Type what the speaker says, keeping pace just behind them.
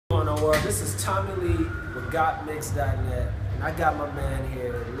What's going on, world? This is Tommy Lee with Gotmix.net, and I got my man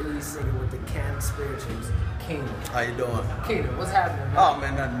here, lead singer with the Canton Spirituals, Canton. How you doing? Canton, what's happening, man? Oh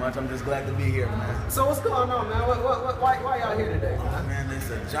man, nothing much. I'm just glad to be here, man. So what's going on, man? Why y'all here today, man? Oh, man, it's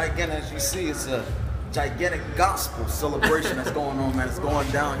a gigantic, as you see, it's a gigantic gospel celebration that's going on, man. It's going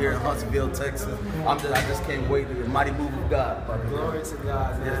down here in Huntsville, Texas. I just can't wait to the mighty move of God, brother. Glory to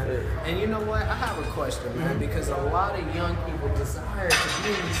God, man. Yes, and you know what? I have a question, man, because a lot of young people desire to be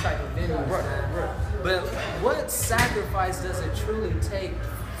in these type of venues, man. Right. But what sacrifice does it truly take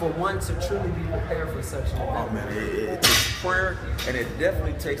for one to truly be prepared for such an event? Oh man, it takes prayer and it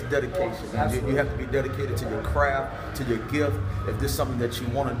definitely takes dedication. You have to be dedicated to your craft, to your gift. If there's something that you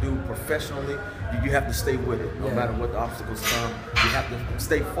want to do professionally, you have to stay with it, no matter what the obstacles come. You have to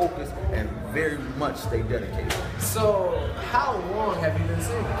stay focused and very much stay dedicated. So, how long have you been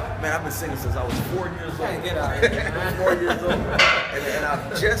singing? Man, I've been singing since I was 4 years old. Hey, get out of here, man. 4 years old. And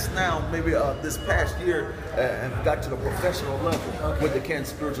I've just now, maybe this past year, have got to the professional level with the Canton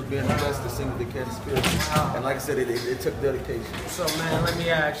Spirituals, being blessed to sing with the Canton Spirituals. And like I said, it took dedication. So, man, let me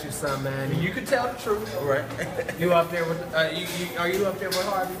ask you something, man. You can tell the truth. All right. You up there with, are you up there with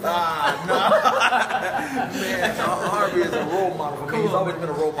Harvey? No. Man, Harvey is a role model for me. He's always been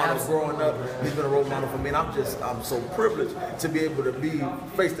a role model growing up. He's been a role model for me, and I'm so privileged to be able to be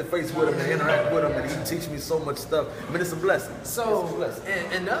face to face with him and interact with him, and he teaches me so much stuff. I mean, it's a blessing. So,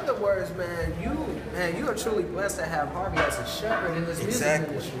 in other words, man, you are truly blessed to have Harvey as a shepherd in this music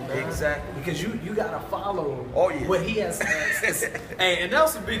industry, man. Exactly. Because you gotta follow what he has. Hey, and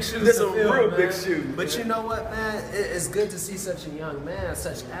those are big shoes. That's to a fill, real man. big shoe. But you know what, man? It's good to see such a young man,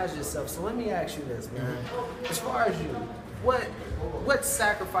 such as yourself. So let me ask you this, man. As far as you, what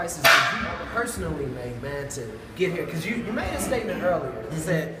sacrifices did you personally make, man, to get here? Because you made a statement earlier. You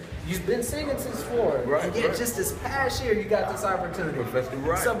said you've been singing since 4, and yet just this past year you got this opportunity.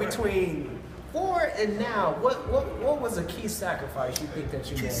 So between 4 and now, what was a key sacrifice you think that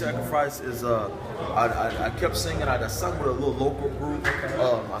you made? Key sacrifice is I kept singing. I sung with a little local group.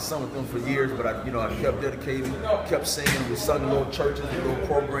 I sung with them for years, but I kept dedicating, kept singing. We sung in little churches, little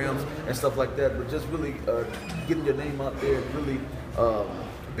programs and stuff like that. But just really getting your name out there, really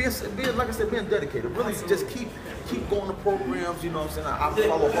being like I said, being dedicated. Really just keep going to programs. You know what I'm saying? I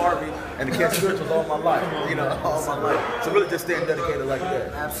follow Harvey and the Canton Spirituals all my life. All my life. So really just staying dedicated like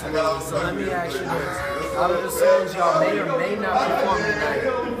that. Absolutely. So let me ask you this: out of the songs y'all may or may not perform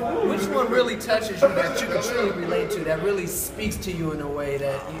tonight, which one really touches you that you can truly relate to? That really speaks to you in a way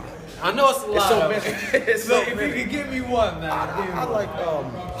that I know it's a lot. It's so many. It's so if many. you could give me one, man. I like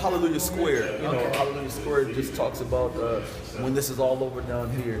Hallelujah Square. Hallelujah Square just talks about when this is all over down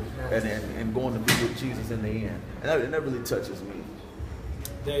here and going to be with Jesus in the end. And that really touches me.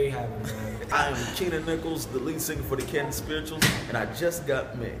 There you have it, man. I am Keenan Nichols, the lead singer for the Canton Spirituals, and I just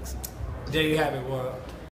got mixed. There you have it, world.